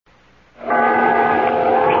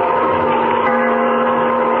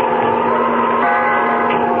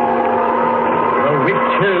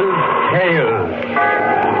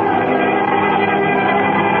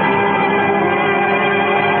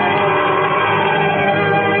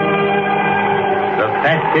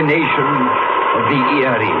destination of the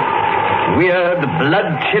eerie. Weird,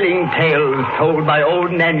 blood-chilling tales told by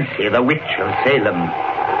old Nancy, the witch of Salem,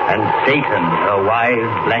 and Satan, her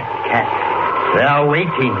wise black cat. They are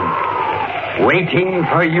waiting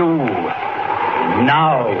for you.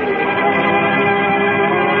 Now.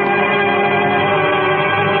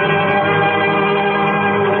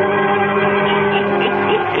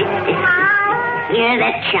 Hear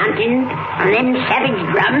that chanting and them savage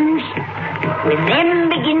drums? With them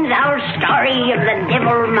begins our story of the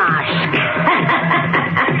Devil Mask.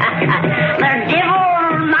 The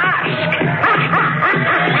Devil Mask.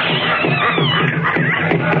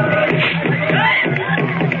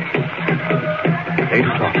 Eight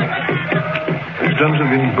o'clock. Those drums have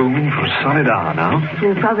been booming for a solid hour now.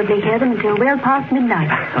 You'll probably hear them until well past midnight.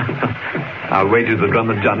 I'll wager the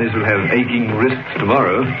drummer Johnnies will have aching wrists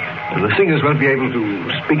tomorrow, and the singers won't be able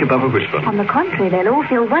to speak above a whisper. On the contrary, they'll all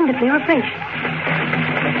feel wonderfully refreshed.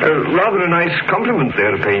 Rather a nice compliment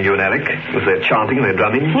they're paying you and Alec, with their chanting and their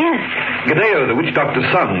drumming. Yes. Gadeo, the witch doctor's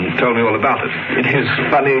son, told me all about it, in his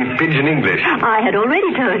funny pidgin English. I had already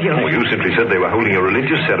told you. Oh, you simply said they were holding a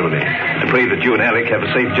religious ceremony to pray that you and Alec have a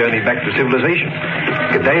safe journey back to civilization.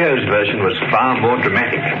 Gadeo's version was far more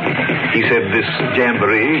dramatic. He said this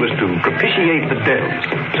jamboree was to propitiate the devils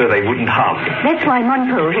so they wouldn't harm them. That's why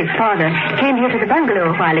Monpo, his father, came here to the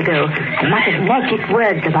bungalow a while ago and muttered magic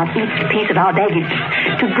words about each piece of our baggage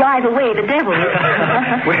to drive away the devil.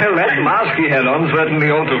 Well, that mask he had on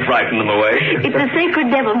certainly ought to frighten them away. It's a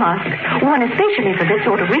sacred devil mask, worn especially for this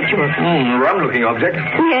sort of ritual. Rum-looking object.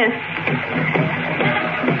 Yes.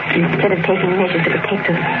 Instead of taking measures to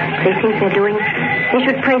protect us, they think they're doing, they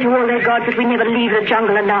should pray to all their gods that we never leave the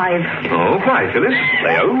jungle alive. Oh, why, Phyllis?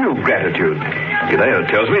 They owe you gratitude. Gadeo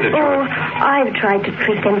tells me that you... Oh, I've tried to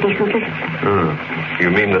treat them decently.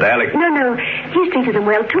 You mean that Alec... No, he's treated them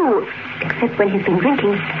well, too, except when he's been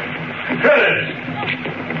drinking. Phyllis!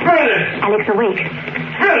 Alec's awake.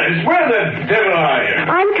 Phyllis, where the devil are you?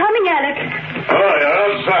 I'm coming, Alec. Oh, you're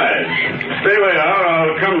outside. Stay where you are,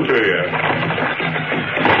 I'll come to you.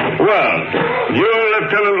 Well, you and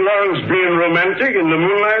Lieutenant Lawrence being romantic in the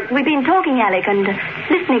moonlight? We've been talking, Alec, and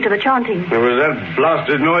listening to the chanting. It was that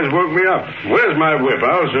blasted noise woke me up. Where's my whip?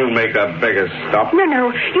 I'll soon make that beggar stop.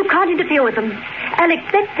 No, you can't interfere with them. Alec,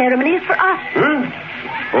 that ceremony is for us. Huh?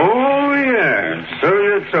 Oh, yeah, so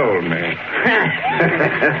you told me.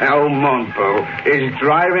 Oh, Monpo is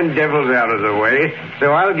driving devils out of the way,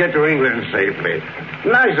 so I'll get to England safely.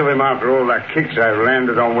 Nice of him after all the kicks I've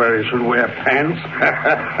landed on where he should wear pants.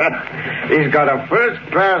 He's got a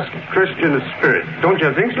first-class Christian spirit. Don't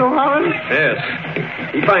you think so, Howard? Yes.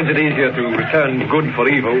 He finds it easier to return good for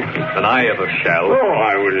evil than I ever shall. Oh,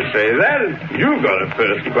 I wouldn't say that. You got a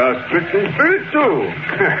first-class Christian spirit, too.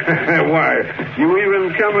 Why, you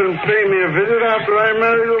even come and pay me a visit after I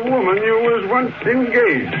married a woman you was once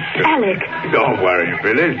engaged to. Alec. Don't worry,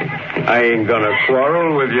 Phyllis. I ain't gonna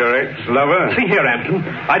quarrel with your ex-lover. See here, Anton.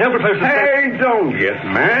 I don't propose to... Hey, don't get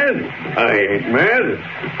mad. I ain't mad.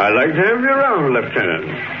 I like to have you around, Lieutenant.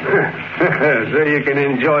 So you can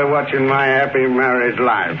enjoy watching my happy married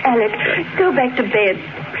life. Alec, go back to bed,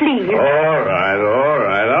 please. All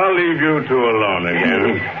right. I'll leave you two alone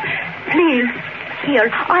again. Please. Here,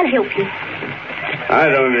 I'll help you. I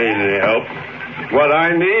don't need any help. What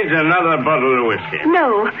I need's another bottle of whiskey.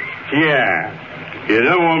 No. Yeah. You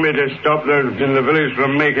don't want me to stop those in the village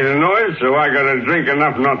from making a noise, so I gotta drink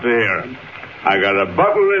enough not to hear 'em. I got a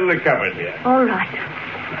bottle in the cupboard here. All right.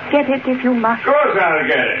 Get it if you must. Of course I'll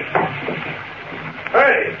get it.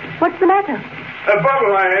 Hey, What's the matter? the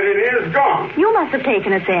bottle I had in here is gone. You must have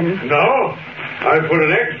taken it then. No, I put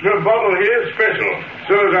an extra bottle here special,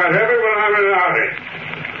 so as I'd have it when I'm in a hurry.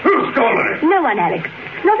 Who's stolen it? No one, Alec.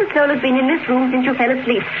 Not a soul has been in this room since you fell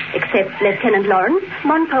asleep, except Lieutenant Lawrence,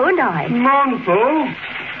 Monpo, and I. Monpo?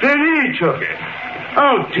 Then he took it.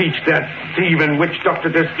 I'll teach that thieving witch doctor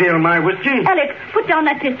to steal my whiskey. Alec, put down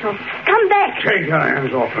that pistol. Come back. Take your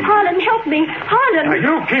hands off him. Harlan, help me. Harlan. Now,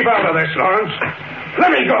 you keep out of this, Lawrence.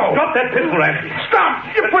 Let me go. Drop that pistol, Anton.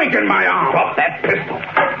 Stop! You're breaking my arm. Drop that pistol.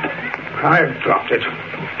 I've dropped it.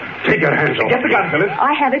 Take your hands off Get the me. gun, Phyllis.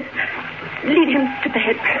 I have it. Lead him to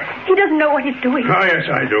bed. He doesn't know what he's doing. Oh, yes,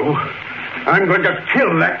 I do. I'm going to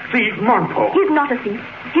kill that thief, Monpo. He's not a thief.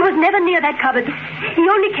 He was never near that cupboard. He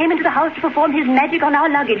only came into the house to perform his magic on our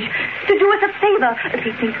luggage. To do us a favor, as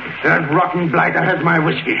he thinks. That rotten blighter has my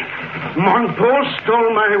whiskey. Monpo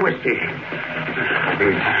stole my whiskey.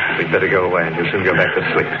 We'd better go away and he'll soon go back to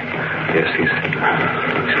sleep. Yes, he's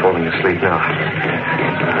falling asleep now.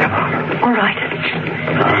 Come on. All right.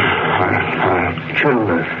 Kill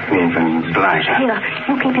even blind. Here,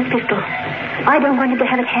 you keep his pistol. I don't want him to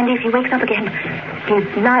have it handy if he wakes up again. He's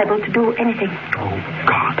liable to do anything. Oh,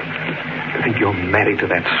 God. To think you're married to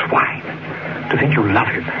that swine. To think you love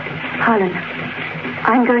him. Harlan,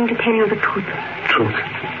 I'm going to tell you the truth. Truth?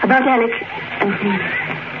 About Alex and me.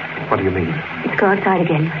 What do you mean? Let's go outside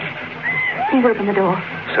again. Please open the door.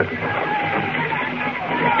 Certainly.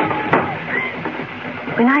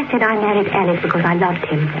 When I said I married Alex because I loved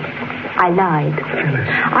him, I lied. Phyllis.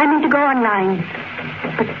 I meant to go on lying.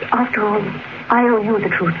 But after all, I owe you the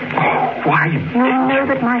truth. Oh, why? You know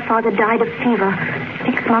that my father died of fever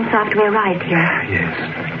 6 months after we arrived here. Yes.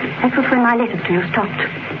 That was when my letters to you stopped.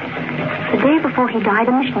 The day before he died,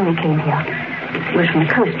 a missionary came here. He was from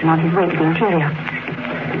the coast and on his way to the interior.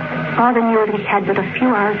 Father knew that he had but a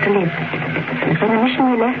few hours to live. And when the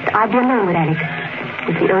missionary left, I'd be alone with Alex.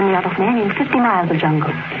 He was the only other man in 50 miles of jungle.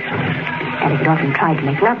 Alex had often tried to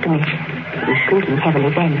make love to me. He was drinking heavily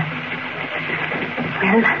then.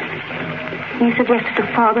 Well, he suggested to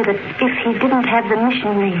Father that if he didn't have the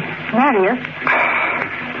missionary marry us,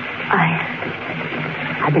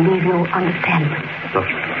 I believe you'll understand. The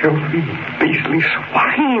filthy, beastly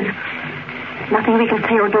swine. Please. Nothing we can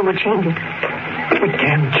say or do will change it. We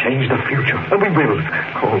can change the future, and we will.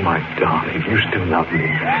 Oh, my darling, you still love me.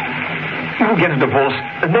 You'll get a divorce,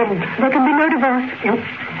 and then... There can be no divorce.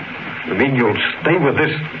 You mean you'll stay with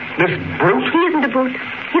this brute? He isn't a brute.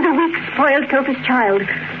 He's a weak, spoiled, selfish child.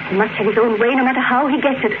 He must have his own way no matter how he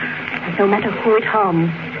gets it, and no matter who it harms.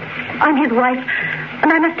 I'm his wife,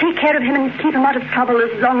 and I must take care of him and keep him out of trouble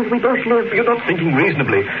as long as we both live. You're not thinking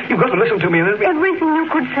reasonably. You've got to listen to me. Everything you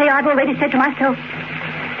could say, I've already said to myself.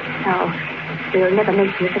 Now, we'll never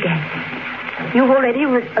mention this again. You've already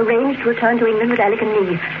arranged to return to England with Alec and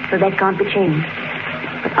me, so that can't be changed.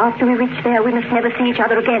 But after we reach there, we must never see each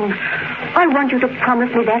other again. I want you to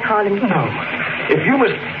promise me that, Harlan. No. If you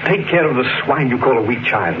must take care of the swine you call a weak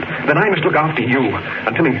child, then I must look after you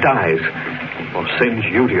until he dies or sends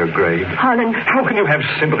you to your grave. Harlan. How can you have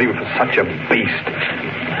sympathy for such a beast?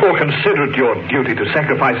 Or consider it your duty to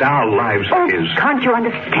sacrifice our lives for his? Can't you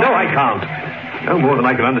understand? No, I can't. No more than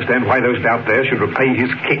I can understand why those out there should repay his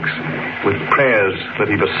kicks with prayers that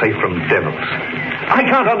he was safe from devils. I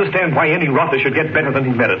can't understand why any rotter should get better than he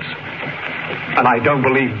merits. And I don't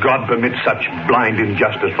believe God permits such blind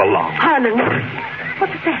injustice for long. Harlan,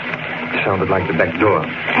 what's that? It sounded like the back door.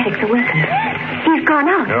 Alex awakened. He's gone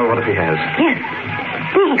out. No, what if he has? Yes.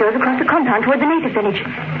 There he goes across the compound toward the native village.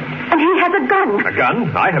 And he has a gun. A gun?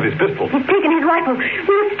 I have his pistol. He's taken his rifle.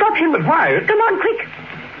 We must stop him. But why? Come on, quick.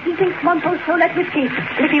 He thinks Monpo stole that whiskey.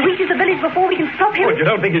 And if he reaches the village before we can stop him... What, you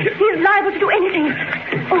don't think he's... He is liable to do anything.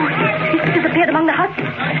 Oh, he's disappeared among the huts.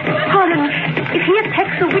 Harlan, if he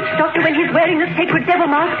attacks the witch doctor when he's wearing the sacred devil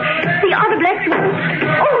mask, the other blacks will...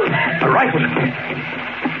 Oh! A rifle.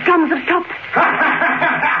 The drums have stopped.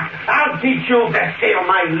 I'll teach you to steal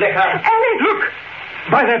my liquor. Alex! Look!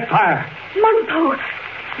 By that fire. Monpo,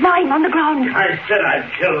 lying on the ground. I said I'd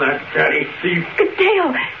kill that dirty thief.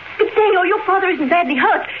 Fitzgerald! Fitzgerald, your father isn't badly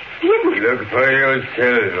hurt. He isn't... Look for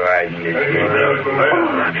yourself, Agnes.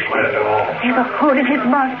 There's a hole in his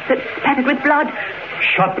mask that's spattered with blood.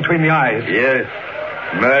 Shot between the eyes. Yes.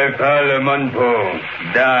 My father Monpo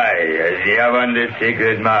died as he have on the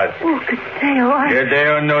sacred mask. Oh, Fitzgerald, Yet they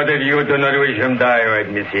don't know that you do not wish him die, right,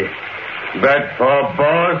 missy. But for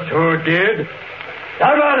boss who did...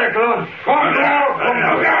 Come on, clone. Come now.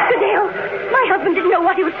 Fitzgerald, my husband didn't know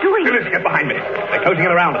what he was doing. Phyllis, get behind me. They're closing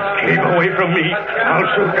in around us. Keep away from me. I'll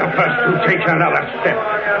shoot the first who takes another step.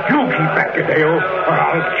 You keep back, Dale, or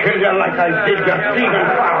I'll kill you like I did your Stephen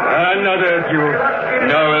Fowler. Another of you.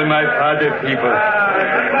 Now will my father people.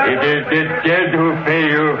 It is the dead who pay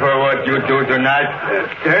you for what you do tonight.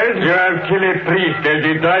 Dead? You have killed a priest as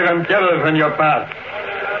he drive them devils from your path.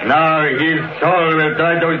 Now his soul will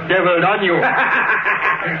drive those devils on you.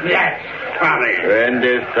 Yes, funny. When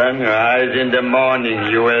the sun rises in the morning,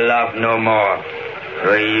 you will laugh no more.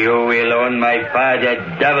 For you will own my father's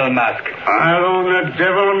devil mask. I'll own the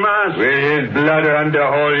devil mask. With his blood on the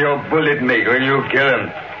hole your bullet make when you kill him.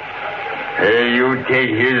 You take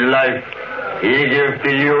his life. He gives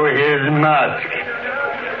to you his mask.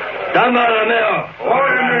 Tama Romeo.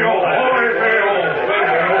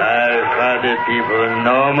 I'll father people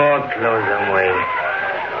no more close them way.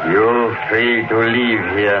 You're free to leave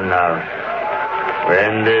here now.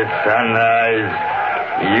 When the sun rises,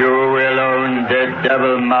 you will own the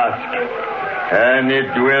devil mask, and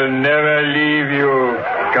it will never leave you.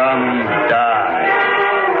 Come die.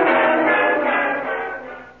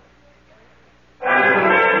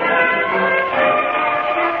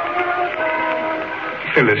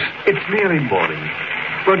 Phyllis, it's nearly morning.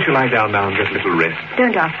 Won't you lie down now and get a little rest?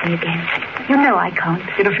 Don't ask me again. You know I can't.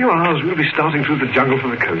 In a few hours, we'll be starting through the jungle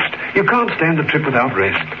for the coast. You can't stand the trip without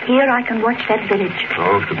rest. Here I can watch that village.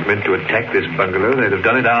 Oh, if it meant to attack this bungalow, they'd have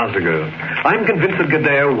done it hours ago. I'm convinced that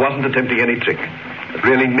Gadeo wasn't attempting any trick. It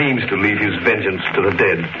really means to leave his vengeance to the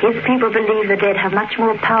dead. His people believe the dead have much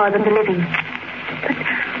more power than the living. But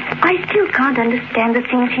I still can't understand the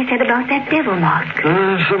things he said about that devil mask.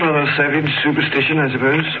 Some other savage superstition, I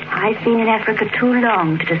suppose. I've been in Africa too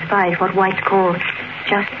long to despise what whites call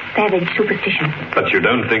just savage superstition. But you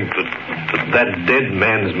don't think that dead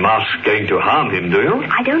man's mask's going to harm him, do you?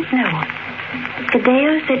 I don't know.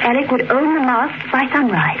 Gadeo said Alec would own the mask by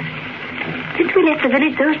sunrise. Since we left the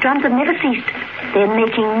village, those drums have never ceased. They're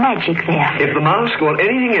making magic there. If the mask or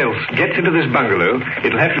anything else gets into this bungalow,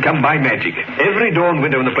 it'll have to come by magic. Every door and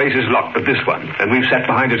window in the place is locked but this one, and we've sat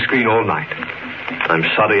behind a screen all night. I'm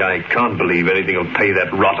sorry I can't believe anything will pay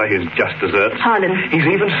that rotter his just deserts. Harlan. He's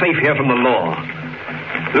even safe here from the law.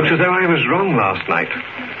 Looks as though I was wrong last night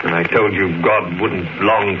when I told you God wouldn't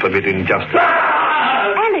long permit injustice.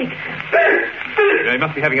 Alec! I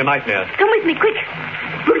must be having a nightmare. Come with me, quick.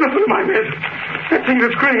 Look up in my head. That thing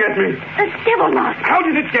that's grinning at me. A devil mask. How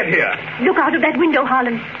did it get here? Look out of that window,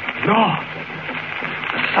 Harlan. No.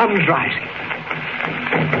 The sun's rising.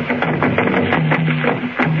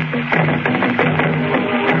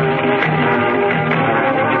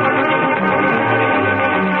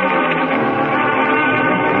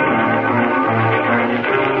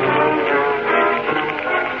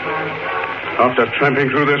 After tramping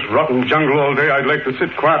through this rotten jungle all day, I'd like to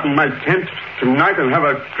sit quiet in my tent tonight and have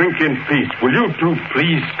a drink in peace. Will you two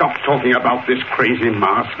please stop talking about this crazy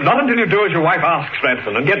mask? Not until you do as your wife asks,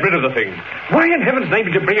 Ranson, and get rid of the thing. Why in heaven's name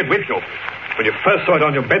did you bring it with you? When you first saw it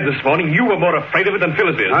on your bed this morning, you were more afraid of it than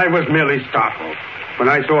Phyllis is. I was merely startled. When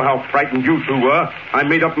I saw how frightened you two were, I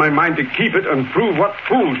made up my mind to keep it and prove what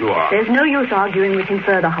fools you are. There's no use arguing with him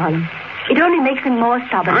further, Harlan. It only makes him more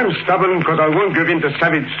stubborn. I'm stubborn because I won't give in to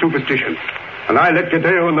savage superstition. And I let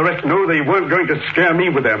Gadeo and the rest know they weren't going to scare me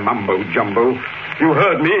with their mumbo-jumbo. You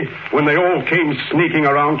heard me when they all came sneaking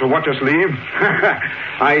around to watch us leave.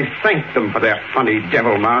 I thanked them for their funny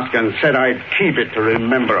devil mask and said I'd keep it to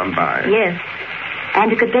remember them by. Yes.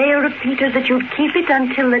 And Gadeo repeated that you'd keep it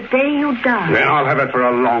until the day you die. Then I'll have it for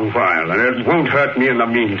a long while, and it won't hurt me in the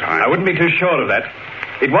meantime. I wouldn't be too sure of that.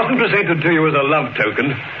 It wasn't presented to you as a love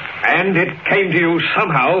token, and it came to you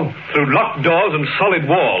somehow through locked doors and solid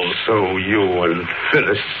walls. So you and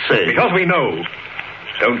Phyllis say... Because we know.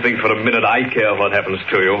 Don't think for a minute I care what happens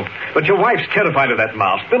to you. But your wife's terrified of that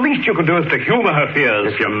mask. The least you can do is to humor her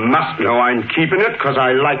fears. If you must know, I'm keeping it because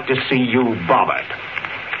I like to see you bothered.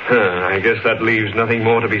 I guess that leaves nothing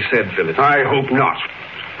more to be said, Phyllis. I hope not.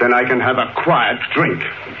 Then I can have a quiet drink.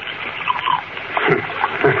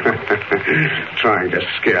 Trying to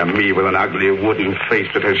scare me with an ugly wooden face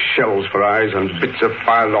that has shells for eyes and bits of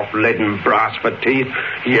filed-off lead and brass for teeth.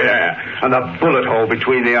 Yeah, and a bullet hole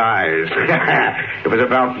between the eyes. It was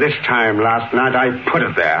about this time last night I put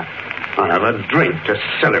it there. I'll have a drink to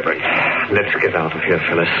celebrate. Let's get out of here,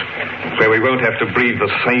 Phyllis, where we won't have to breathe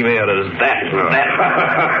the same air as that.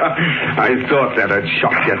 I thought that'd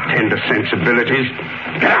shock your tender sensibilities.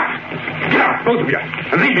 Get out! Get out, both of you,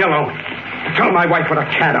 and leave me alone. Tell my wife what a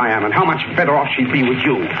cad I am and how much better off she'd be with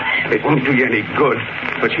you. It won't do you any good,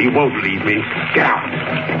 but she won't leave me. Get out!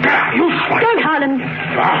 Get out, you slut! Don't, Harlan.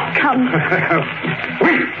 Come.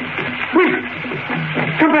 Wait!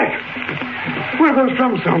 Come back! Where are those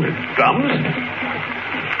drums sounding? Drums?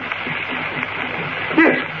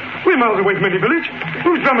 Yes. We're miles away from any village.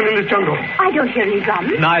 Who's drumming in this jungle? I don't hear any drums.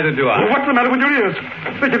 Neither do I. Well, what's the matter with your ears?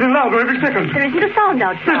 They're getting louder every second. There isn't a sound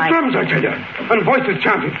There's outside. drums, I tell you. And voices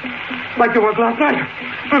chanting. Like there was last night.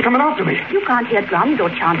 They're coming after me. You can't hear drums or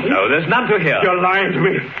chanting. No, there's none to hear. You're lying to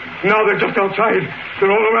me. Now they're just outside.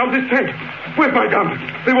 They're all around this tent. Where's my gun?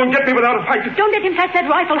 They won't get me without a fight. Don't let him touch that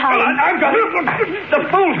rifle, Harlan. I've got it. The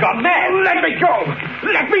fool's gone mad. Let me go.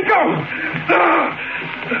 Let me go.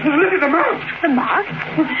 Look at the mask. The mask?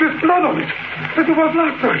 There's blood on it. As there was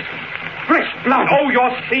last night. Fresh blood. Oh,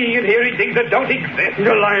 you're seeing and hearing things that don't exist.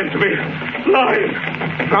 You're lying to me. Lying.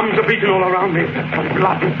 Drums are beating all around me. And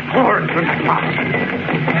blood is pouring from that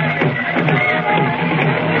mask.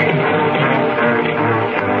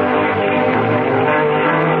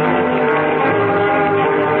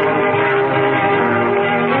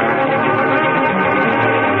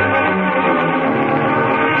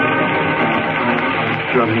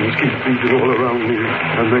 Drums keep beating all around me,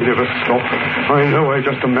 and they never stop. I know I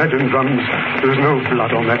just imagine drums. There's no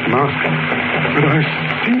blood on that mask. But I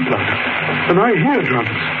see blood, and I hear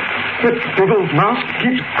drums. That devil mask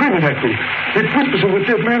keeps grinning at me. It whispers in the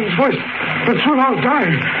dead man's voice. But soon I'll die.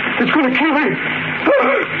 It's going to kill me.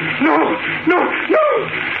 No.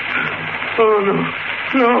 Oh,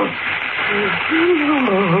 no.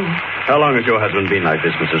 How long has your husband been like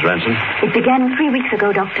this, Mrs. Ransom? It began 3 weeks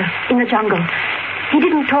ago, Doctor, in the jungle. He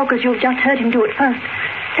didn't talk as you've just heard him do at first.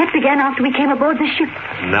 That began after we came aboard this ship.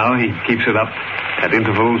 Now he keeps it up at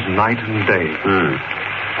intervals night and day.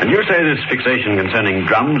 And you say this fixation concerning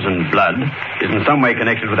drums and blood is in some way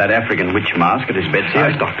connected with that African witch mask at his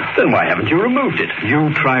bedside? Yes, Doctor. Then why haven't you removed it? You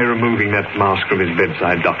try removing that mask from his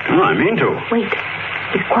bedside, Doctor. I mean to. Wait.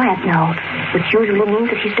 He's quiet now, which usually means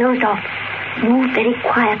that he's dozed off. Move very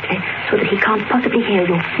quietly so that he can't possibly hear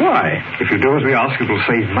you. Why? If you do as we ask, it will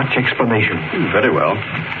save much explanation. Very well.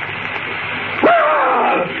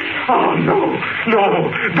 Oh,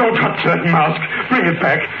 no. Don't touch that mask. Bring it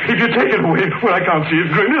back. If you take it away, well, I can't see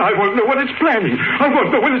it grinning. I won't know what it's planning. I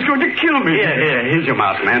won't know when it's going to kill me. Here's your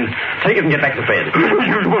mask, man. Take it and get back to bed.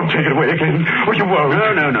 You won't take it away again. Or you won't.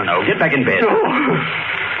 No. Get back in bed. No.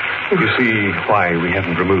 You see why we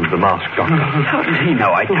haven't removed the mask, Doctor. How did he know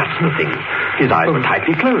I touched the thing? His eyes were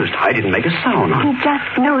tightly closed. I didn't make a sound. He just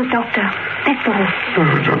knows, Doctor. That's all.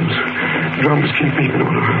 Drums. Drums keep beating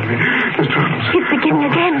all around me. The drums. It's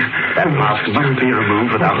beginning again. That mask must be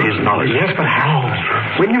removed without his knowledge. Yes, but how?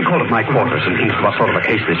 When you called at my quarters and hinted what sort of a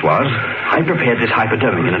case this was, I prepared this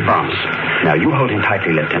hypodermic in advance. Now, you hold him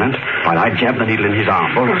tightly, Lieutenant, while I jab the needle in his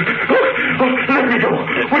arm. Let me go.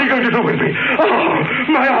 What are you going to do with me? Oh,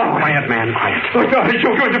 my arm. Quiet, man, quiet. Oh, God,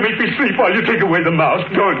 you're going to make me sleep while you take away the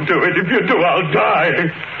mask. Don't do it. If you do, I'll die.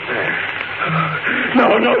 No,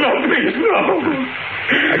 please, no.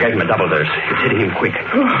 I gave him a double dose. It's hitting him quick.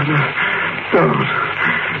 Don't.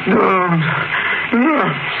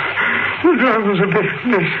 The drums are big.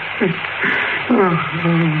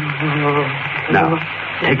 Now,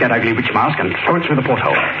 take that ugly witch mask and throw it through the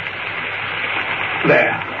porthole.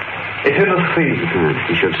 There. It's in the sea.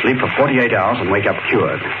 He should sleep for 48 hours and wake up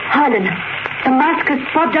cured. Harlan, the mask has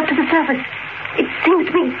bobbed up to the surface. It seems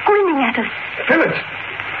to be grinning at us. Phyllis,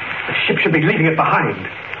 the ship should be leaving it behind.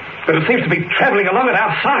 But it seems to be traveling along at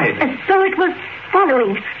our side. As though it was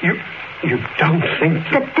following. You don't think...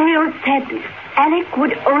 The Dale said Alec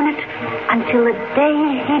would own it until the day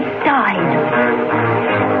he died.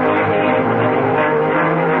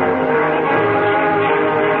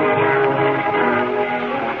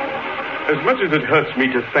 As much as it hurts me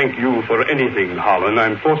to thank you for anything, Harlan,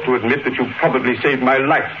 I'm forced to admit that you probably saved my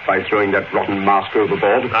life by throwing that rotten mask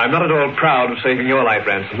overboard. I'm not at all proud of saving your life,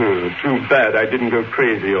 Ransom. Too bad I didn't go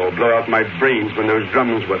crazy or blow out my brains when those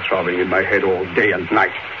drums were throbbing in my head all day and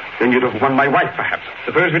night. Then you'd have won my wife, perhaps.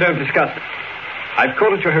 Suppose we don't discuss it. I've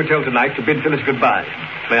called at your hotel tonight to bid Phyllis goodbye.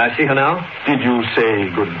 May I see her now? Did you say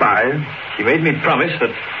goodbye? She made me promise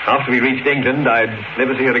that after we reached England, I'd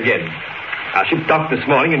never see her again. Our ship docked this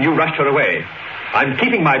morning and you rushed her away. I'm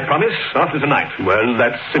keeping my promise after tonight. Well,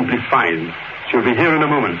 that's simply fine. She'll be here in a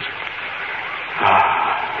moment.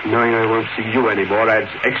 Knowing I won't see you anymore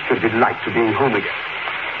adds extra delight to being home again.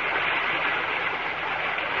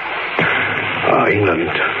 England.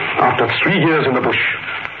 After 3 years in the bush,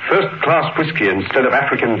 first-class whiskey instead of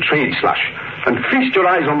African trade slush, and feast your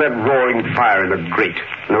eyes on that roaring fire in the grate,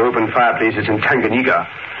 no open fireplaces in Tanganyika.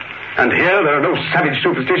 And here there are no savage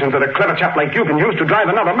superstitions that a clever chap like you can use to drive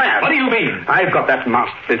another mad. What do you mean? I've got that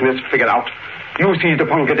masked business figured out. You seized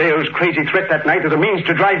upon Gadeo's crazy threat that night as a means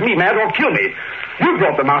to drive me mad or kill me. You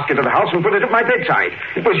brought the mask into the house and put it at my bedside.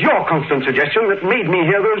 It was your constant suggestion that made me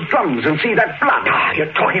hear those drums and see that blood.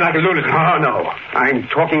 You're talking like a lunatic. Oh, no. I'm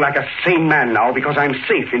talking like a sane man now because I'm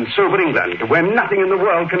safe in sober England, where nothing in the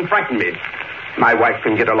world can frighten me. My wife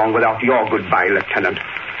can get along without your goodbye, Lieutenant.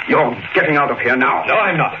 You're getting out of here now. No,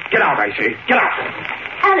 I'm not. Get out, I say. Get out.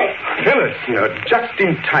 Alex. Phyllis, you're just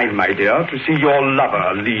in time, my dear, to see your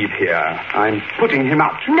lover leave here. I'm putting him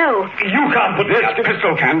out. No. You can't put this. The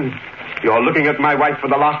pistol can. You're looking at my wife for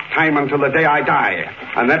the last time until the day I die.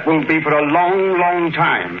 And that won't be for a long, long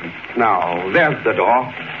time. Now, there's the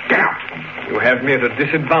door. Get out. You have me at a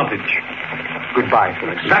disadvantage. Goodbye,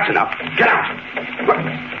 Phyllis. That's enough. Get out. What?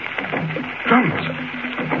 Drums.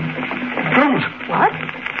 Drums. What?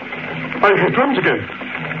 I hear drums again.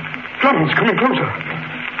 Drums coming closer.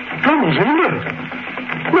 Drums in England.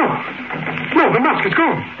 No, the mask is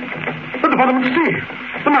gone. At the bottom of the sea.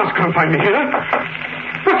 The mask can't find me here.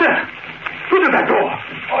 What's that? Who did that door?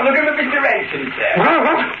 Oh, look at Mr. Ransom, sir.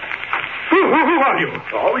 What? Who are you?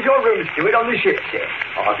 Oh, I was your room steward on the ship, sir.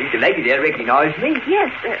 Oh, I think the lady there recognised me.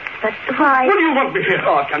 Yes, but why? What do you want me here?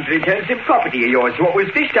 Oh, I've come to return some property of yours, what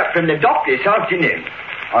was fished up from the dock this afternoon.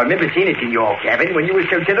 I remember seeing it in your cabin when you were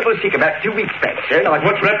so terrible sick about 2 weeks back, sir.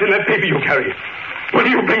 What's wrapped in that paper you carry? What are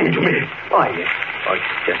you bringing to me? Why, it's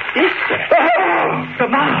just this, sir. The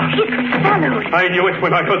mask! It's swallowed. I knew it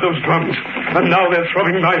when I heard those drums. And now they're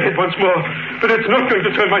throbbing my head once more. But it's not going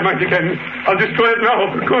to turn my mind again. I'll destroy it now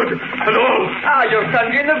for good and all. Ah, you're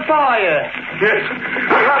thundering the fire. Yes.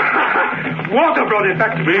 Water brought it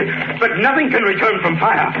back to me, but nothing can return from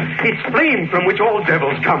fire. It's flame from which all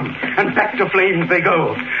devils come, and back to flames they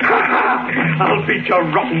go. I'll beat your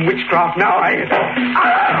rotten witchcraft now,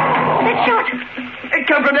 That shot. It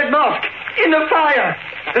come from that mask. In the fire.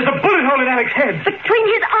 There's a bullet hole in Alec's head. Between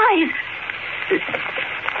his eyes.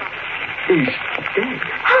 He's dead.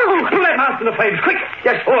 How? Pull that mask from the flames, quick.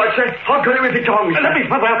 Yes, all right, sir. I'll cut it with the tongs. Let me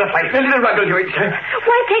smother out the flame. A little rug will do it, sir.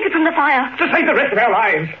 Why take it from the fire? To save the rest of our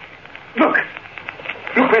lives. Look.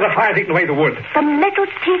 Look where the fire's eaten away the wood. The metal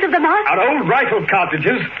teeth of the mask? Our old rifle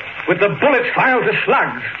cartridges with the bullets filed to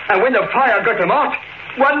slugs. And when the fire got them out,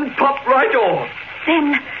 one popped right off.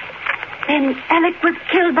 Then Alec was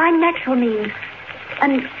killed by natural means.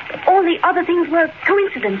 And all the other things were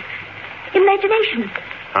coincidence. Imagination.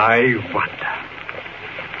 I wonder.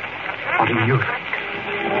 What do you think?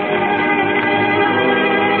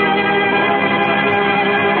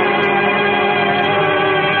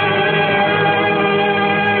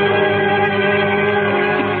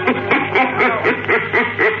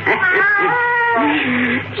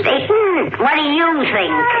 Satan, what do you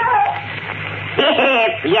think?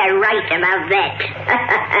 You're right about that.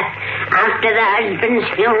 After the husband's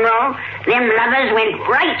funeral, them lovers went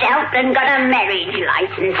right out and got a marriage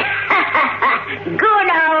license. Good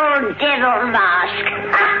old devil mask.